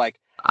miss. Of like,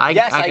 I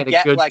get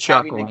a good like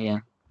chuckle,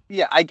 having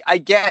to, I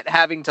get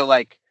having to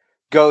like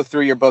go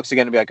through your books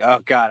again and be like, oh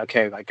god,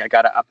 okay, like I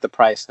gotta up the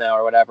price now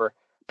or whatever.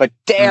 But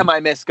damn,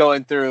 I miss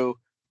going through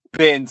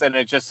bins and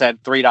it just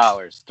said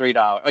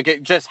 $3. Like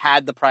it just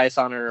had the price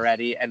on it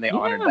already, and they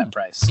honored that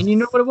price. And you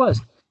know what it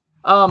was?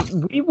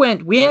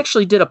 We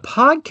actually did a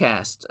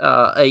podcast,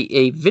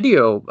 a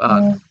video,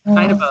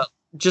 kind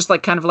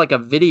of like a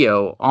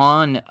video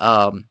on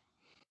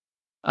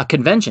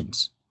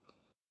conventions.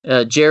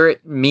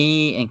 Jarrett,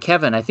 me, and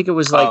Kevin. I think it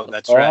was like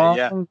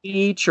Long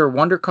Beach or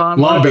WonderCon.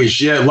 Long Beach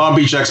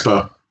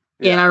Expo.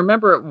 And I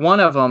remember at one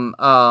of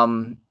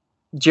them,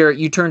 Jarrett,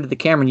 you turned to the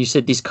camera and you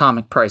said, these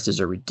comic prices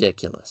are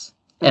ridiculous.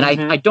 And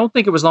I don't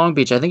think it was Long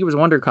Beach. I think it was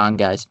WonderCon,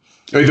 guys.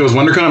 Oh, you think it was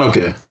WonderCon?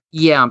 Okay.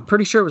 Yeah, I'm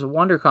pretty sure it was a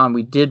WonderCon.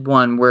 We did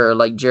one where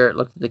like Jarrett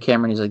looked at the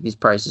camera and he's like, these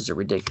prices are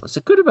ridiculous.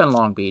 It could have been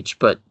Long Beach,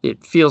 but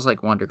it feels like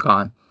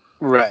WonderCon.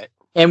 Right.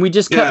 And we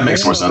just kept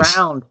going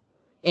around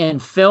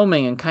and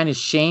filming and kind of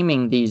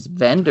shaming these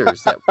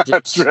vendors that were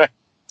just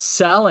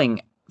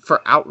selling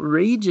for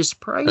outrageous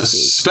prices.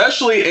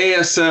 Especially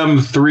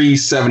ASM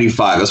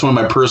 375. That's one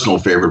of my personal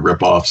favorite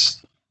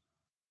ripoffs.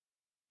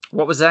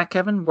 What was that,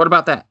 Kevin? What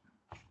about that?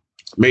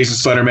 Amazing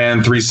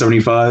Spider-Man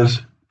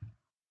 375.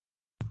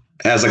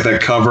 It has like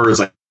that cover. It's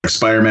like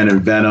Spider-Man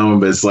and Venom,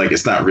 but it's like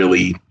it's not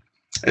really.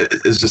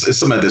 It's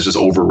something that's just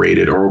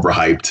overrated or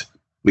overhyped. At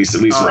least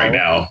right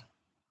now.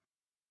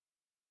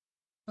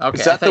 Okay,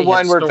 is that the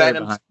one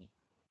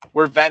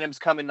where Venom's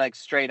coming like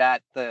straight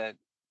at the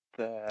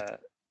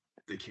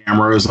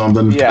camera or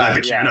something? Yeah,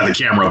 not the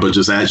camera, but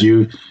just at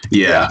you.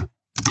 Yeah.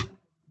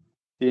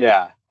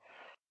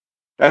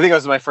 I think it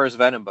was my first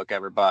Venom book I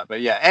ever bought,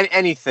 but yeah,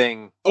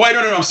 anything. Oh, wait,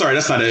 no, I'm sorry,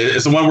 that's not it.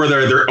 It's the one where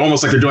they're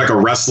almost like they're doing like a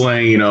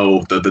wrestling,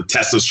 the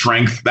test of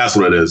strength. That's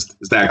what it is.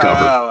 It's that cover.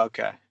 Oh,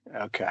 okay.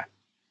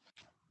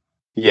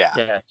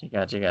 Yeah.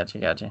 Gotcha.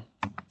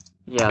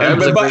 Yeah, that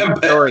was a great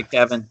story,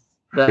 Kevin.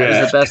 That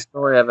was the best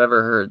story I've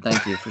ever heard.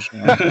 Thank you for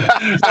sharing.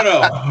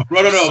 No.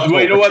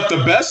 Well, you know what?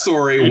 The best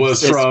story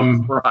was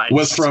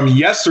from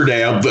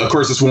yesterday. Of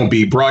course, this won't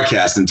be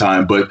broadcast in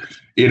time, but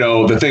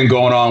the thing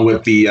going on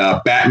with the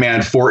Batman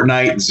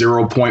Fortnite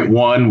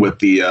 0.1 with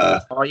the.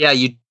 Oh yeah,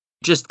 you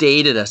just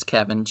dated us,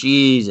 Kevin.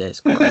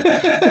 Jesus.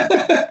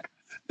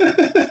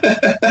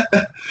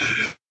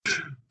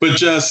 But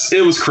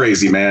it was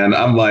crazy, man.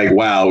 I'm like,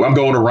 wow, I'm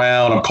going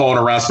around, I'm calling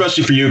around,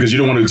 especially for you, because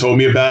you're the one who told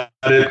me about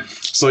it.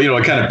 So,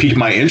 it kind of piqued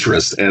my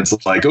interest. And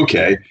it's like,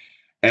 okay.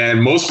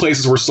 and most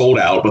places were sold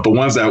out. But the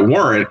ones that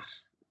weren't,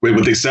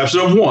 with the exception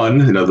of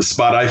one, the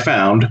spot I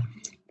found,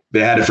 they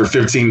had it for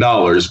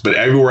 $15. But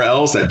everywhere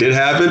else that did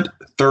have it,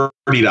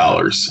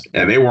 $30,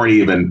 and they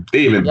didn't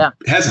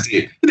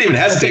even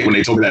hesitate when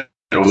they told me that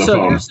over the phone.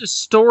 So there's a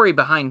story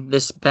behind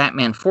this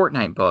Batman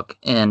Fortnite book,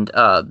 and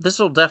this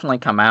will definitely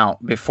come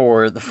out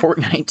before the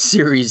Fortnite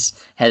series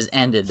has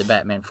ended, the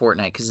Batman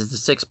Fortnite, because it's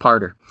a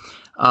 6-parter.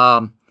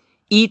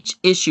 Each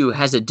issue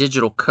has a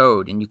digital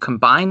code, and you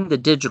combine the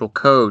digital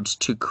codes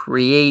to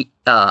create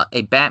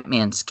a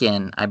Batman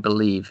skin, I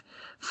believe,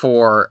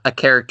 for a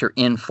character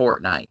in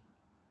Fortnite.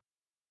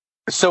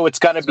 So it's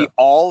got to be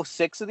all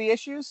 6 of the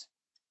issues?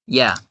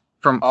 Yeah.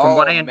 From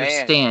what I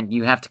understand,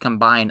 you have to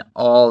combine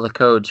all the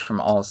codes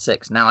from all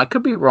 6. Now, I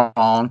could be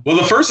wrong. Well,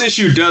 the first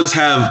issue does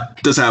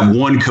have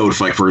one code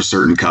for a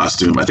certain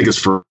costume. I think it's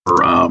for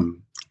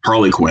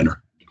Harley Quinn.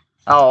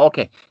 Oh,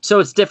 okay. So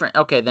it's different.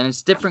 Okay, then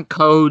it's different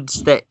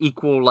codes that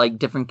equal like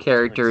different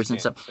characters and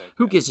stuff.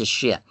 Who gives a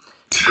shit?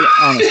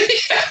 Honestly,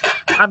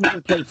 I've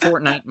never played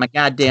Fortnite in my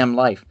goddamn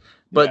life.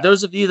 But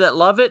those of you that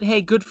love it,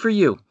 hey, good for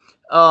you.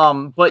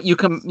 But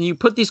you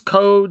put these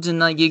codes and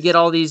like you get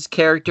all these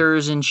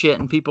characters and shit,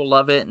 and people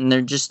love it, and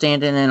they're just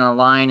standing in a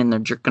line and they're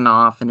jerking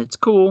off, and it's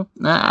cool.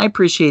 I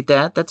appreciate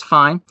that. That's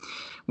fine.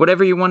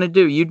 Whatever you want to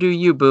do, you do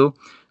you, boo.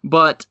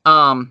 But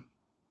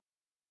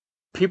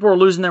people are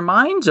losing their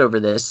minds over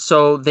this,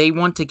 so they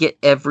want to get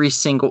every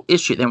single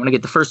issue. They want to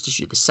get the first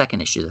issue, the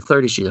second issue, the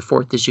third issue, the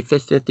fourth issue,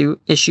 fifth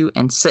issue,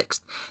 and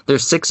sixth.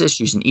 There's 6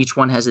 issues, and each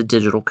one has a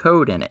digital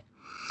code in it.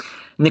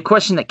 And the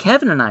question that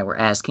Kevin and I were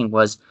asking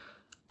was,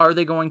 are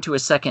they going to a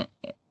second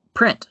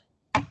print?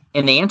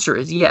 And the answer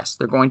is yes,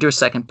 they're going to a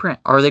second print.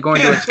 Are they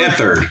going to a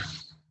third?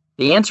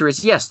 The answer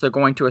is yes, they're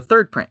going to a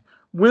third print.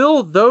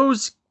 Will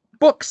those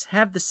books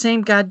have the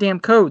same goddamn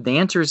code? The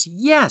answer is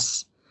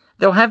yes.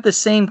 They'll have the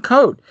same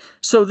code.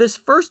 So this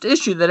first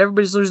issue that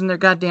everybody's losing their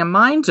goddamn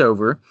minds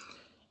over,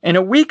 in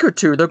a week or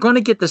two, they're going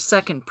to get the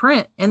second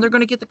print, and they're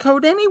going to get the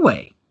code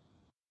anyway.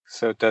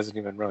 So it doesn't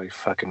even really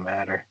fucking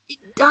matter.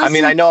 It doesn't. I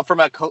mean, I know from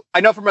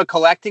a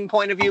collecting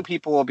point of view,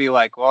 people will be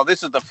like, "Well,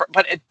 this is the,"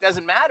 but it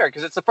doesn't matter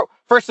because it's the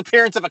first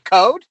appearance of a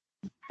code.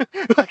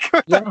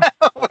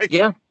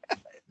 Yeah.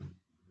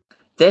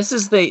 This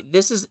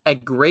is a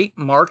great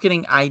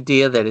marketing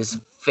idea that is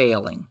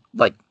failing.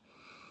 Like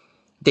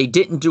they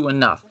didn't do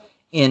enough.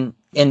 And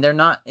they're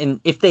not. And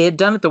if they had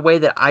done it the way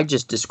that I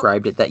just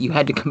described it, that you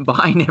had to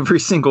combine every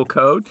single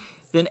code,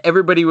 then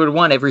everybody would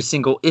want every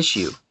single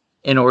issue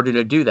in order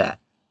to do that.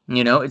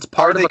 It's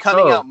part of the code. Are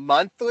they coming out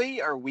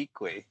monthly or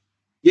weekly?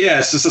 Yeah,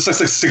 it's just like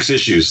 6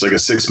 issues, like a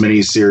 6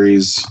 mini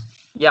series.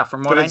 Yeah,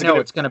 from what I know,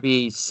 it's going to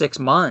be 6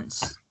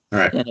 months. All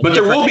right, but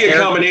there will be a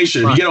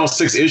combination. If you get all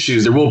 6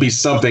 issues, there will be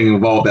something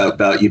involved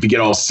about. If you get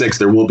all 6,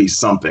 there will be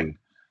something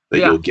that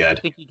you'll get.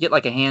 I think you get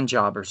like a hand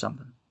job or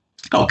something.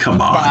 Oh,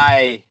 come on!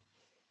 By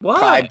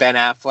Ben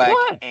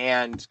Affleck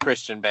and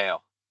Christian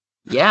Bale.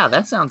 Yeah,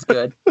 that sounds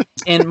good.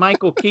 And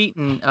Michael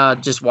Keaton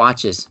just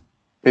watches.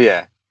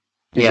 Yeah.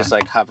 He just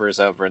like hovers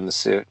over in the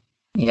suit.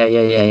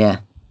 Yeah.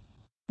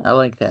 I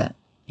like that.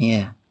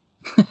 Yeah.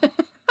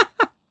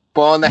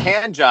 Well, on the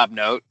hand job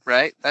note,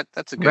 right?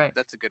 That's a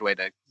good way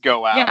to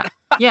go out.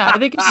 Yeah. I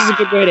think this is a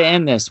good way to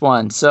end this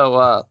one.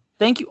 So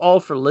thank you all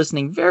for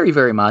listening very,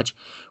 very much.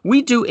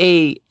 We do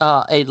a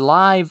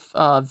live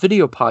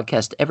video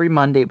podcast every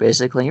Monday,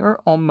 basically, or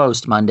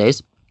almost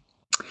Mondays,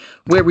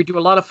 where we do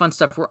a lot of fun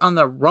stuff. We're on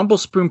the Rumble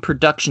Spoon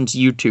Productions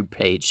YouTube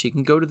page. So you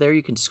can go to there.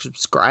 You can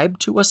subscribe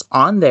to us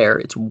on there.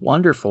 It's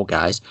wonderful,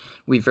 guys.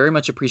 We very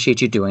much appreciate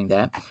you doing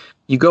that.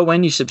 You go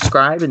in, you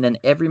subscribe, and then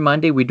every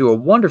Monday we do a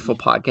wonderful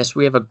podcast.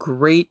 We have a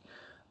great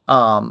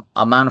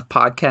amount of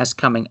podcasts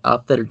coming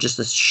up that are just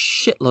a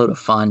shitload of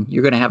fun.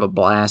 You're going to have a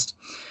blast.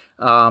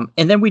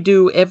 And then we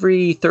do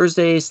every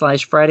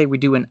Thursday/Friday, we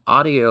do an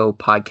audio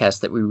podcast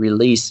that we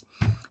release.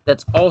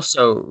 That's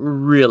also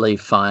really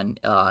fun.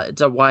 It's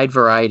a wide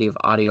variety of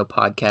audio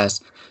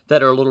podcasts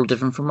that are a little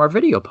different from our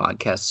video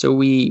podcasts. So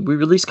we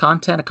release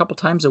content a couple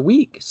times a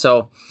week.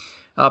 So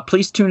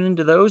please tune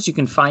into those. You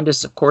can find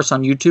us, of course,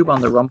 on YouTube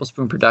on the Rumble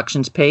Spoon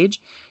Productions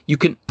page. You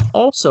can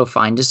also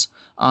find us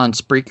on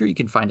Spreaker. You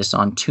can find us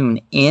on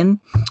TuneIn,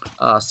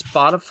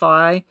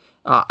 Spotify,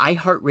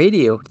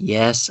 iHeartRadio.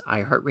 Yes,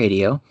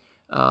 iHeartRadio.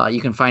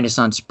 You can find us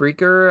on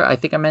Spreaker, I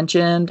think I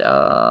mentioned,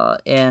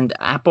 and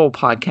Apple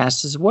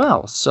Podcasts as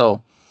well.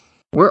 So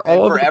we're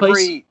all over the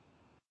place.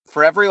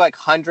 For every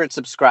 100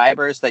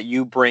 subscribers that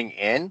you bring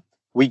in,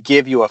 we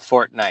give you a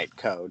Fortnite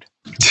code.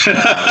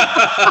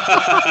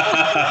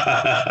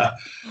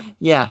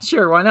 Yeah,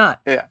 sure. Why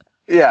not? Yeah.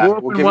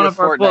 We'll give you a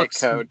Fortnite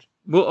code.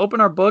 We'll open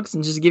our books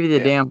and just give you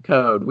the damn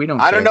code. We don't.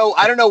 I don't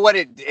know what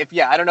it.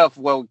 I don't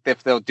know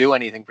if they'll do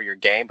anything for your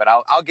game, but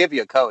I'll give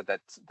you a code.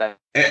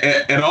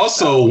 And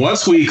also,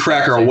 once we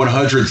crack our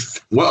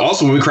 100th,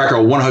 when we crack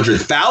our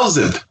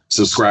 100,000th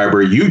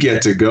subscriber, you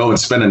get to go and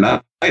spend a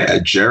night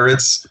at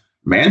Jarrett's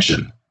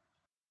mansion.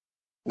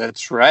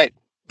 That's right.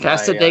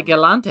 Casa de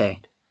Galante.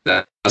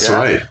 That's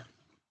right.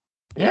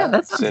 Yeah,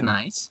 that sounds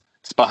nice.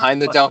 It's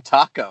behind the Del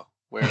Taco.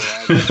 where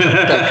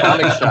that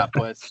comic shop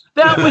was.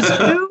 That was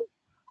you?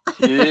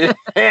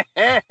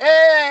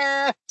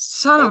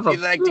 Son of a you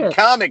liked your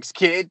comics,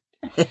 kid.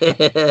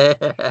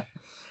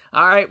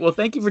 All right. Well,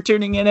 thank you for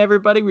tuning in,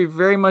 everybody. We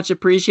very much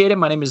appreciate it.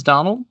 My name is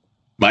Donald.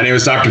 My name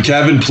is Dr.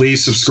 Kevin.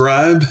 Please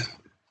subscribe.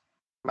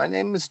 My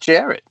name is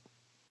Jarrett.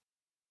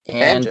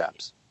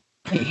 Handjobs.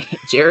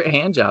 Jarrett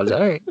Handjobs. All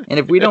right. And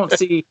if we don't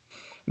see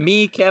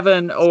me,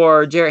 Kevin,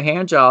 or Jarrett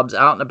Handjobs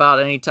out and about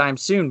anytime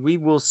soon, we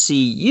will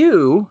see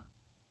you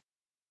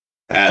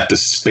at the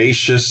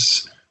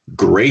spacious,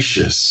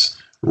 gracious,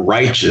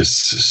 righteous,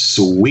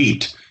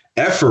 sweet,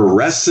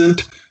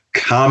 effervescent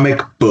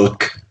comic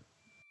book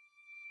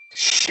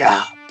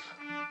shop.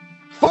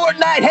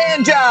 Fortnite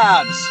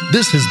Handjobs.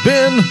 This has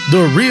been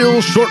The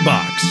Real Short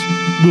Box.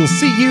 We'll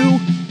see you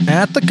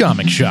at the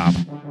comic shop.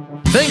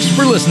 Thanks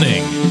for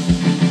listening.